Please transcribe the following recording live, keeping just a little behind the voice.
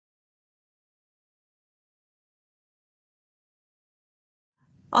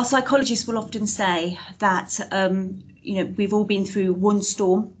Our psychologists will often say that, we've all been through one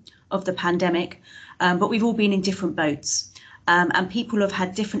storm of the pandemic, but we've all been in different boats, and people have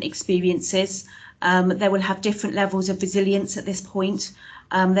had different experiences. They will have different levels of resilience at this point.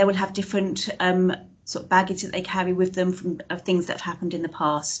 They will have different sort of baggage that they carry with them of things that have happened in the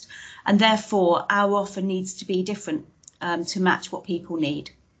past. And therefore, our offer needs to be different to match what people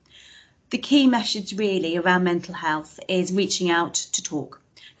need. The key message really around mental health is reaching out to talk.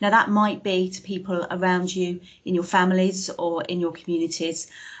 Now, that might be to people around you, in your families or in your communities,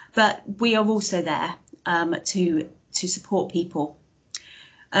 but we are also there to support people.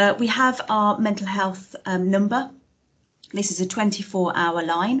 We have our mental health number. This is a 24-hour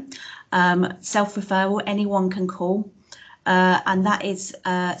line, self-referral, anyone can call, and that is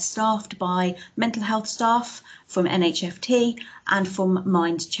staffed by mental health staff from NHFT and from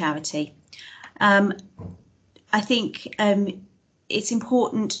Mind Charity. I think it's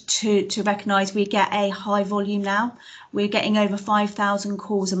important to recognise we get a high volume now. We're getting over 5,000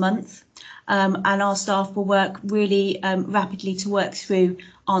 calls a month, and our staff will work really rapidly to work through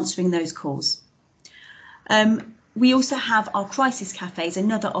answering those calls. We also have our crisis cafes,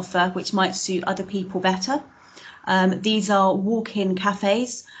 another offer which might suit other people better. These are walk-in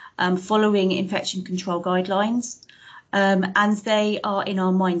cafes following infection control guidelines, and they are in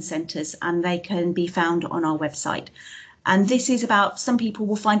our mind centres and they can be found on our website. And this is about, some people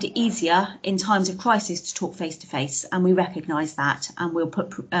will find it easier in times of crisis to talk face to face, and we recognise that, and we'll put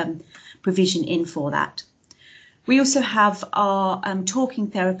provision in for that. We also have our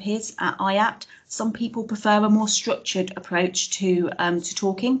talking therapies at IAPT. Some people prefer a more structured approach to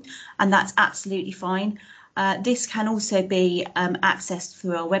talking, and that's absolutely fine. This can also be accessed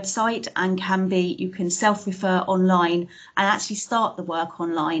through our website and you can self-refer online and actually start the work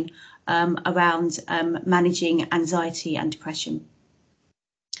online around managing anxiety and depression.